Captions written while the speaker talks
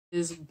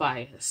is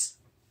biased.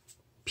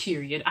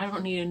 Period. I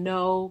don't need to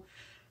know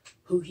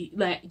who he,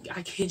 like,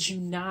 I kid you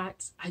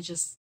not. I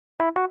just...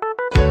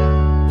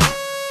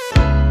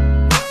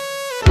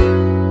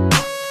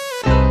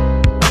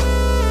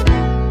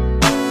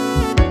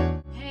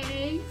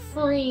 Hey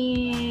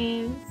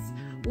friends,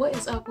 what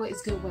is up, what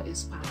is good, what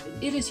is poppin'?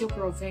 It is your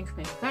girl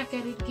VankVank back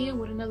at it again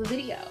with another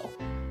video.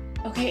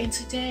 Okay, and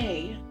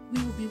today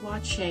we will be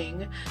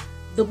watching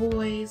The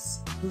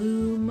BOYZ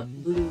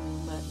Bloom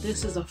Bloom.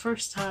 This is the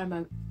first time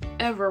I've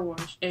ever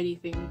watched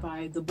anything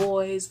by The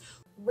BOYZ.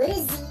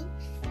 VankVank,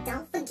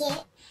 don't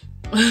forget.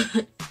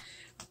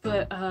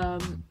 But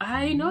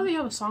I know they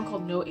have a song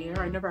called No Air.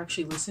 I never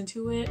actually listened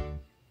to it.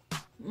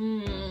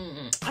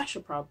 I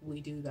should probably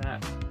do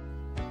that.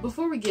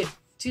 Before we get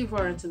too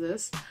far into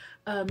this,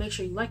 make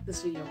sure you like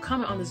this video,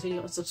 comment on this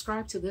video, and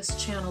subscribe to this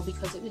channel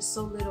because it is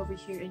so lit over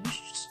here and you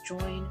should just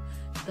join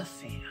the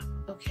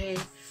fam, okay?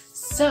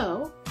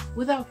 So,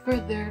 without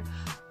further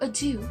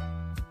ado,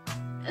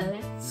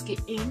 let's get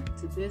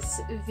into this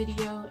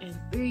video in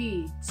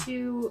 3,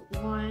 2,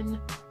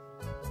 1.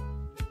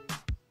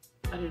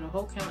 I did a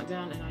whole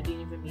countdown and I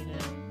didn't even mean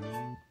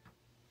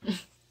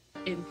it.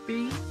 In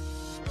 3,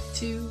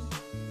 2,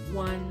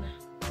 1.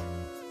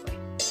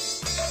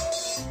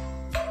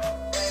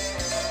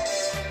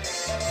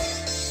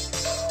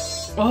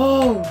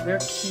 Oh, they're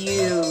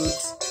cute.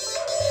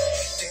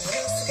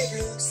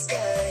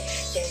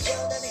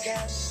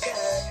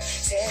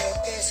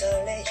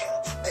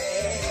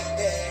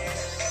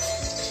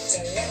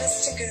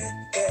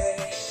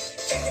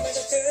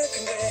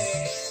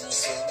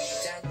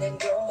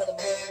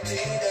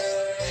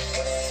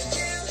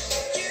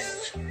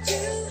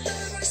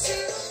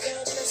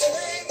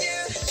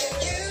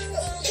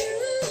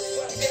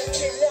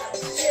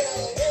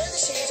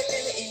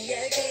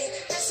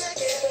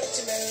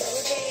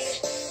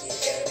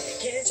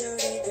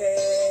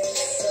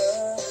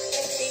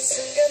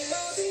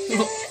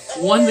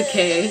 Won the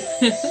K.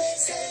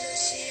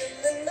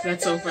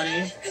 That's so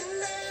funny.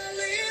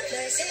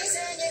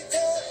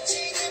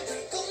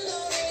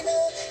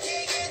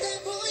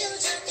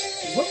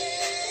 Whoop.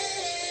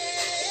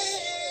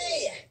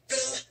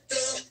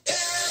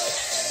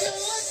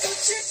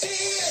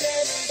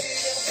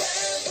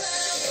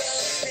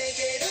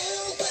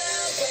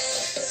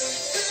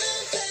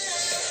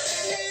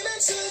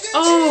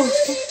 Oh,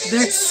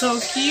 they're so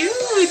cute.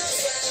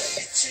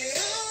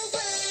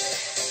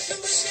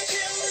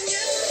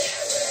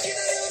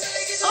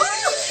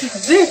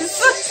 They're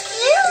so cute!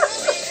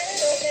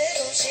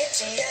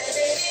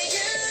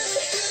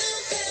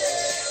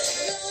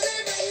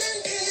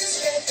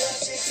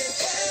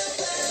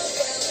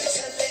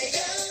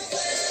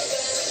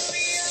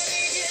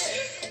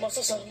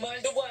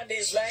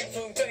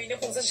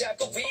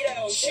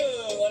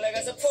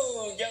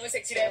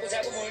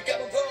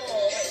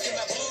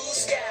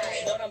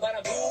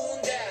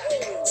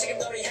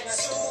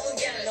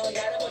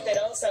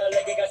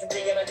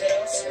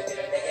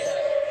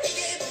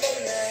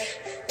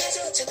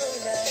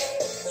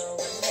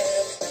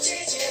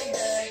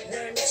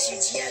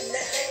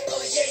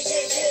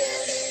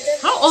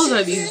 How old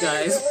are these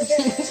guys?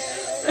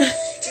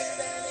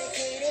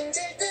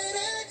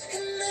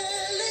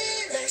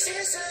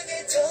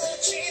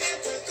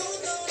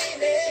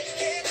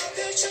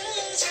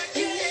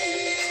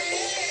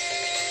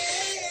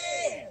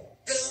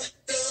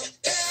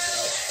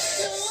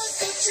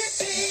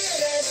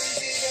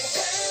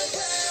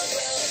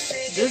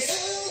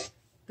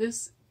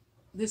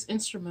 This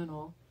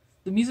instrumental,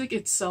 the music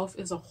itself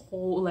is a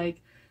whole, like,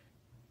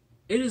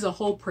 it is a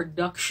whole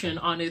production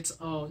on its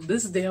own.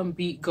 This damn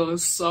beat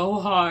goes so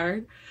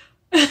hard.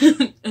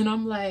 And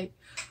I'm like,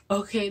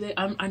 okay,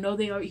 I know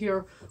they out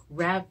here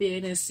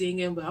rapping and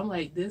singing, but I'm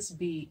like, this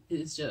beat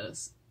is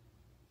just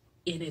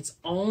in its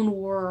own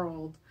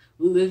world,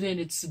 living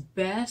its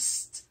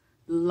best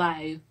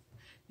life,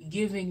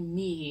 giving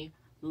me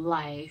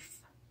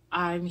life.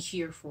 I'm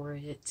here for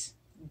it.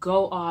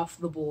 Go off,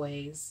 The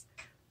BOYZ.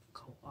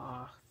 Go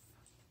off.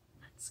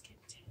 Let's continue.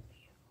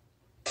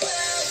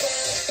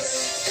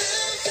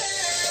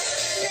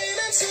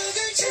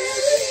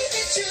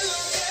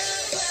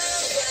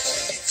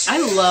 I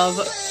love,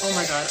 oh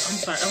my god, I'm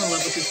sorry, I'm in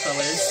love with these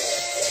colors.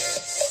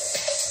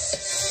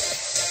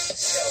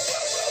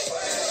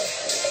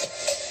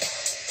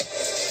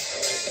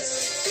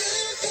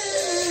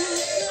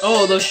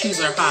 Oh, those shoes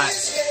are hot.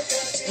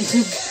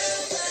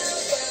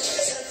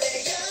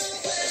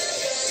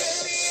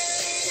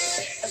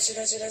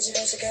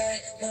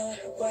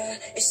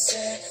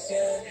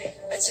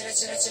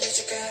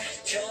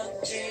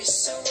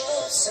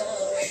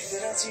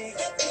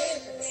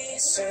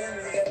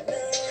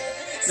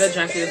 That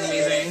jacket is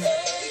amazing.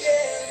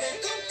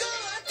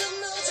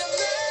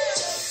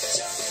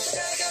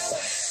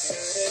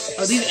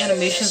 Oh, these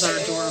animations are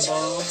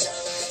adorable.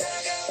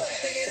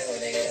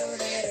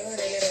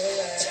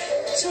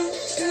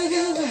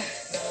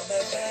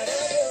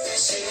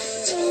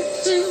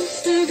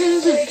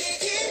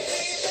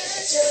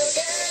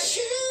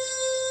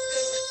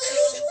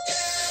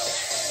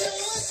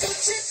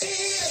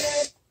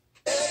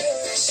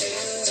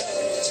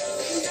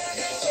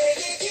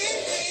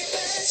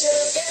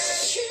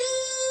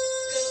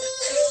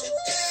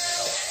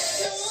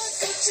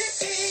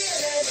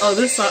 Oh,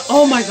 this song.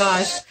 Oh my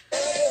gosh.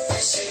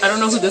 I don't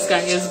know who this guy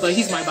is, but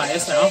he's my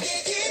bias now.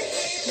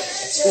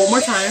 One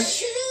more time.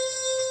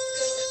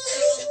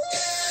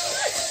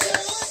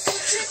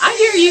 I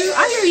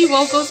hear you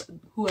vocals.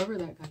 Whoever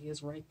that guy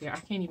is right there. I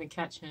can't even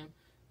catch him.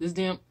 This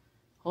damn,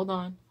 hold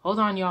on,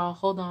 y'all,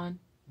 hold on.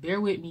 Bear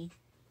with me.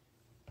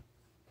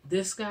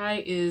 This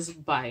guy is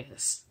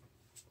biased.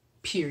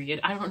 Period.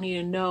 I don't need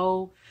to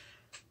know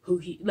who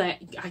he,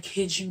 like, I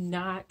kid you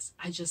not.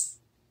 I just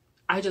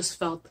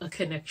felt a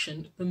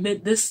connection.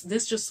 This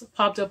just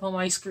popped up on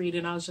my screen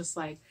and I was just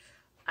like,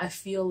 I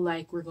feel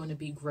like we're going to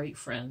be great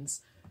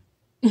friends.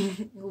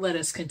 Let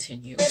us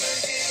continue.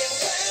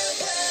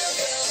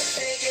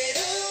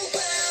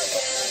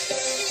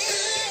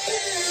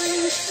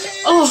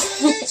 Oh,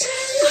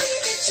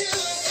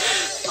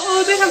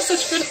 oh, they have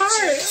such good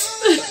hearts.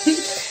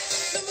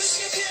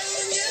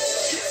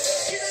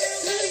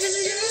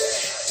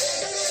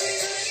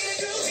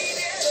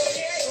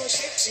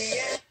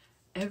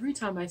 Every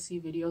time I see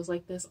videos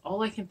like this,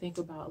 all I can think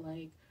about,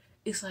 like,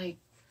 is like,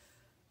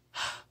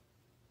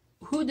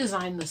 who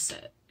designed the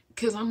set?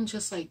 Because I'm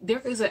just like,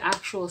 there is an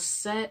actual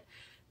set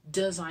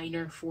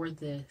designer for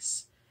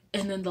this.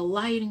 And then the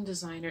lighting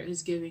designer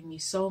is giving me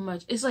so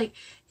much. It's like,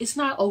 it's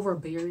not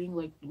overbearing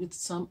like with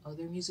some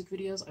other music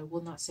videos. I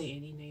will not say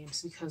any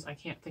names because I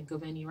can't think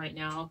of any right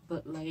now.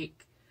 But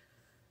like,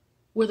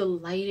 where the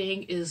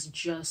lighting is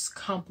just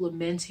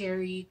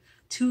complementary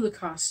to the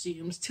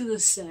costumes, to the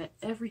set.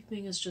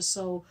 Everything is just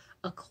so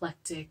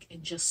eclectic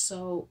and just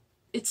so,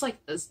 it's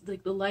like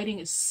the lighting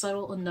is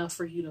subtle enough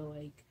for you to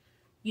like,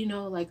 you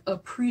know, like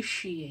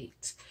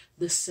appreciate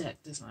the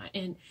set design,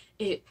 and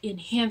it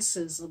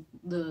enhances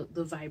the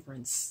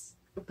vibrance,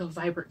 the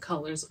vibrant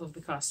colors of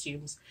the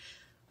costumes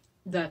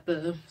that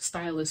the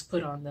stylist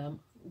put on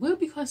them. Will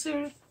be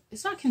considered,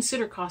 it's not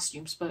considered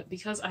costumes, but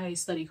because I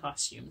study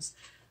costumes,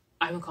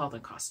 I would call them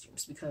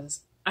costumes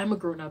because I'm a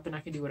grown up and I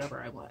can do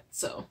whatever I want.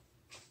 So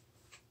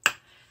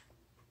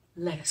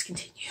let us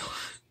continue.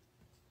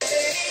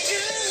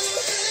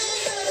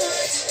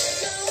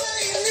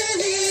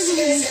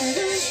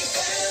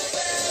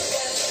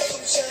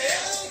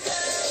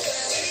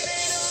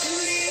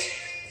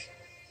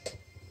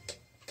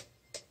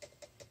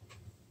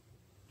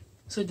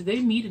 So did they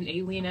meet an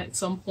alien at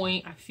some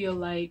point? I feel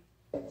like,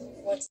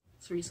 let's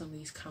read some of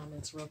these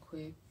comments real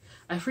quick.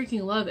 I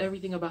freaking love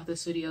everything about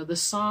this video. The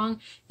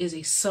song is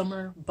a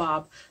summer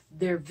bop.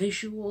 Their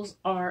visuals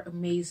are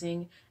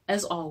amazing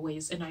as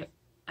always. And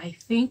I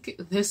think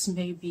this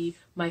may be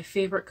my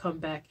favorite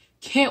comeback.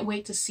 Can't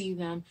wait to see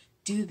them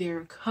do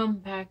their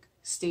comeback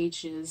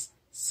stages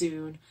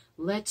soon.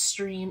 Let's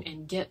stream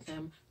and get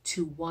them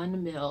to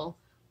 1 mil.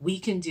 We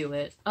can do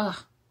it.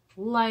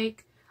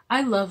 Like,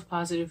 I love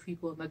positive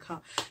people in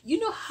the you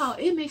know how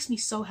it makes me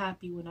so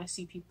happy when I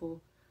see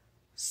people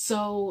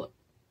so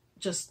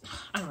just,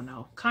 I don't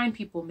know, kind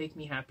people make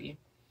me happy.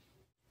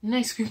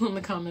 Nice people in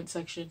the comment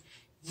section,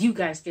 you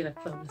guys get a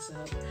thumbs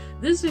up.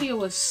 This video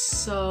was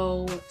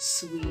so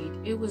sweet.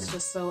 It was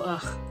just so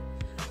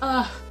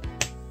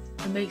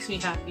it makes me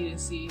happy to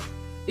see.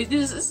 I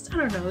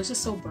don't know, it's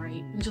just so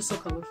bright and just so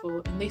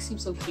colorful and they seem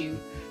so cute.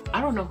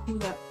 I don't know who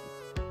that,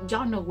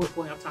 y'all know what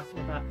boy I'm talking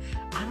about.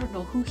 I don't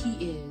know who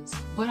he is,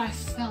 but I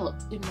felt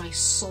in my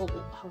soul,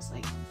 I was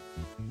like,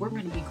 we're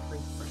gonna be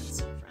great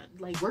friends, my friend.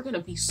 Like, we're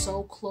gonna be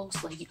so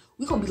close. Like,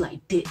 we're gonna be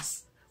like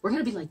this. We're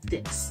gonna be like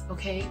this,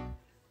 okay?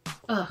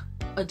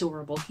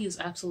 Adorable. He is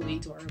absolutely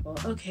adorable.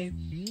 Okay,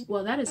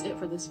 well, that is it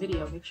for this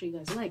video. Make sure you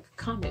guys like,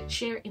 comment,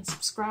 share, and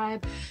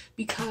subscribe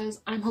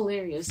because I'm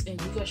hilarious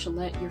and you guys should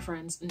let your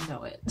friends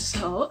know it.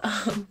 So,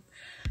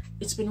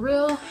 it's been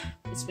real.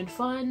 It's been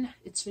fun.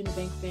 It's been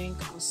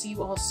VankVank. I'll see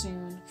you all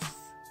soon.